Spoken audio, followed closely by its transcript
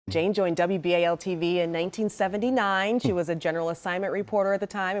Jayne joined WBAL-TV in 1979. She was a general assignment reporter at the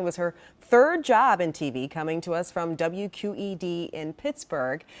time. It was her third job in TV, coming to us from WQED in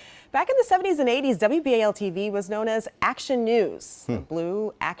Pittsburgh. Back in the 70s and 80s, WBAL-TV was known as Action News. The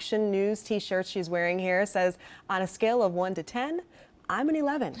blue Action News t-shirt she's wearing here says, on a scale of 1 to 10, I'm an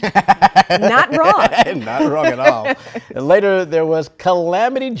 11. Not wrong. Not wrong at all. And later, there was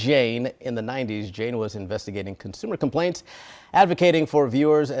Calamity Jayne. In the 90s, Jayne was investigating consumer complaints, advocating for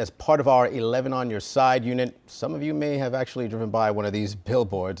viewers as part of our 11 on Your Side unit. Some of you may have actually driven by one of these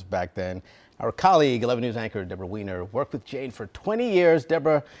billboards back then. Our colleague, 11 News anchor Deborah Weiner, worked with Jayne for 20 years.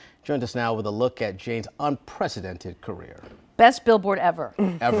 Deborah joined us now with a look at Jayne's unprecedented career. Best billboard ever.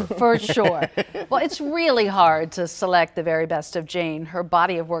 Ever. For sure. Well, it's really hard to select the very best of Jayne. Her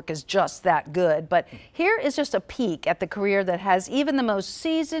body of work is just that good. But here is just a peek at the career that has even the most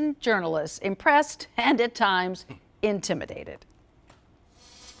seasoned journalists impressed and at times intimidated.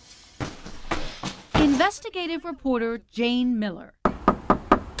 Investigative reporter Jayne Miller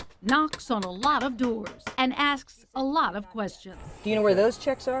knocks on a lot of doors and asks a lot of questions. Do you know where those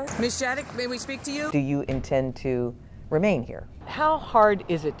checks are? Ms. Shattuck, may we speak to you? Do you intend to remain here? How hard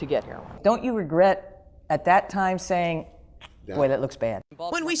is it to get here? Don't you regret at that time saying, boy, that looks bad?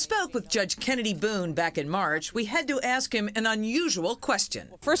 When we spoke with Judge Kennedy Boone back in March, we had to ask him an unusual question.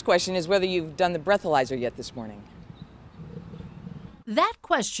 First question is whether you've done the breathalyzer yet this morning. That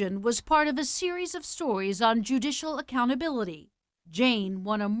question was part of a series of stories on judicial accountability. Jayne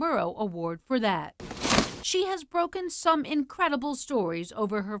won a Murrow Award for that. She has broken some incredible stories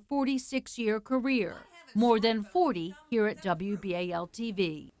over her 46-year career. More than 40 here at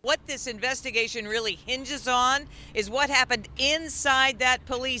WBAL-TV. What this investigation really hinges on is what happened inside that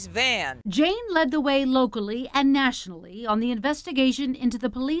police van. Jayne led the way locally and nationally on the investigation into the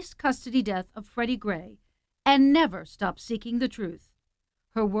police custody death of Freddie Gray and never stopped seeking the truth.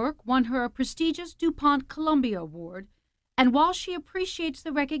 Her work won her a prestigious DuPont Columbia Award, and while she appreciates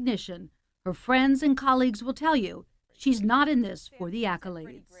the recognition, her friends and colleagues will tell you she's not in this for the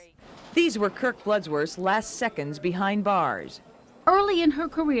accolades. These were Kirk Bloodsworth's last seconds behind bars. Early in her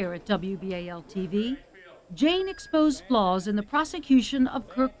career at WBAL-TV, Jayne exposed flaws in the prosecution of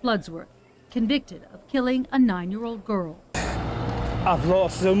Kirk Bloodsworth, convicted of killing a 9-year-old girl. I've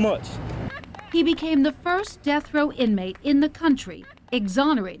lost so much. He became the first death row inmate in the country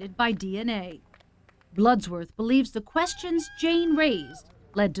exonerated by DNA. Bloodsworth believes the questions Jayne raised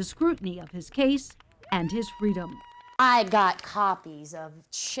led to scrutiny of his case and his freedom. I got copies of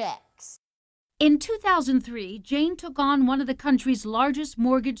checks. In 2003, Jayne took on one of the country's largest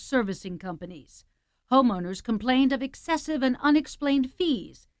mortgage servicing companies. Homeowners complained of excessive and unexplained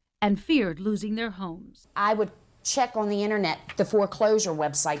fees and feared losing their homes. I would check on the internet, the foreclosure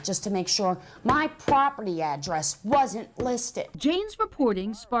website, just to make sure my property address wasn't listed. Jayne's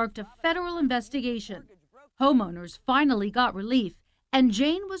reporting sparked a federal investigation. Homeowners finally got relief, and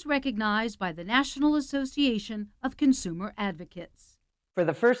Jayne was recognized by the National Association of Consumer Advocates. For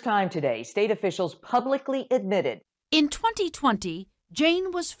the first time today, state officials publicly admitted. In 2020,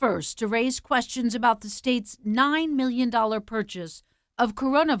 Jayne was first to raise questions about the state's $9 million purchase of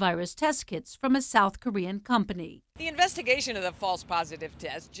coronavirus test kits from a South Korean company. The investigation of the false positive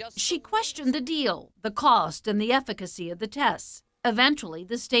test She questioned the deal, the cost, and the efficacy of the tests. Eventually,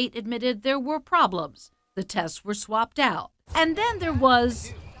 the state admitted there were problems. The tests were swapped out. And then there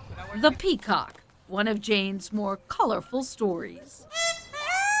was the peacock, one of Jayne's more colorful stories.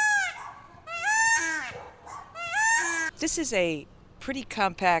 This is a pretty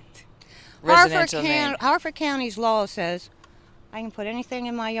compact residential name. Harford County's law says I can put anything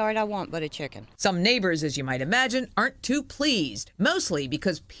in my yard I want but a chicken. Some neighbors, as you might imagine, aren't too pleased, mostly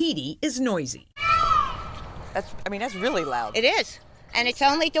because Petey is noisy. That's really loud. It is, and it's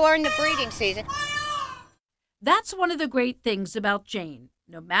only during the breeding season. That's one of the great things about Jayne.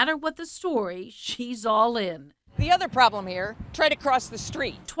 No matter what the story, she's all in. The other problem here, try to cross the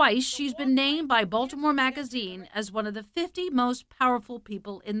street. Twice, she's been named by Baltimore Magazine as one of the 50 most powerful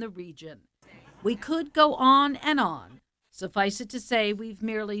people in the region. We could go on and on. Suffice it to say, we've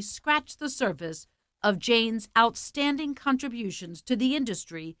merely scratched the surface of Jayne's outstanding contributions to the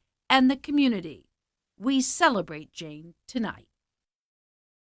industry and the community. We celebrate Jayne tonight.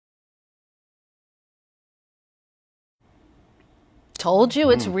 Told you,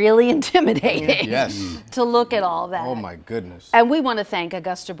 it's really intimidating Yes. to look at all that. Oh my goodness. And we want to thank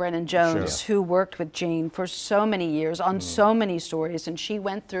Augusta Brennan Jones, who worked with Jayne for so many years on so many stories, and she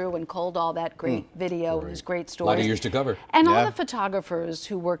went through and culled all that great video and these great stories. A lot of years to cover. And all the photographers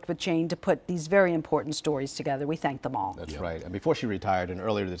who worked with Jayne to put these very important stories together. We thank them all. That's right. And before she retired, and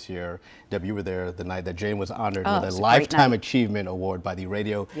earlier this year, Deb, you were there the night that Jayne was honored Oh, it with was a a great Lifetime night. Achievement Award by the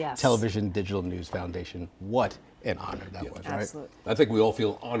Radio, Yes. Television, Digital News Foundation. What an honor that was, right? Absolutely. I think we all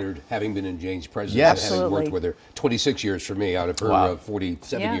feel honored having been in Jayne's presence Yes. and having worked Absolutely. with her 26 years for me out of her Wow.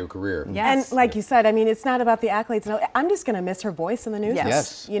 47-year career. Yes. And like you said, I mean, it's not about the accolades. No, I'm just going to miss her voice in the news.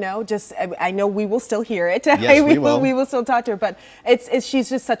 Yes. You know, just I know we will still hear it. Yes, we will. We will still talk to her, but she's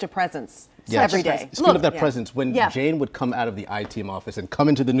just such a presence every day. Speaking of that presence, when Jayne would come out of the I-Team office and come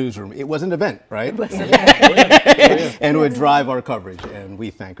into the newsroom, it was an event, right? And would drive our coverage, and we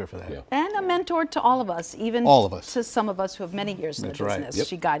thank her for that. Yeah. And a mentor to all of us, even All of us. to some of us who have many years in That's the right. business. Yep.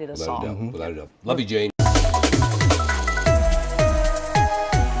 She guided us Without all. a doubt. Without a doubt. Love you, Jayne.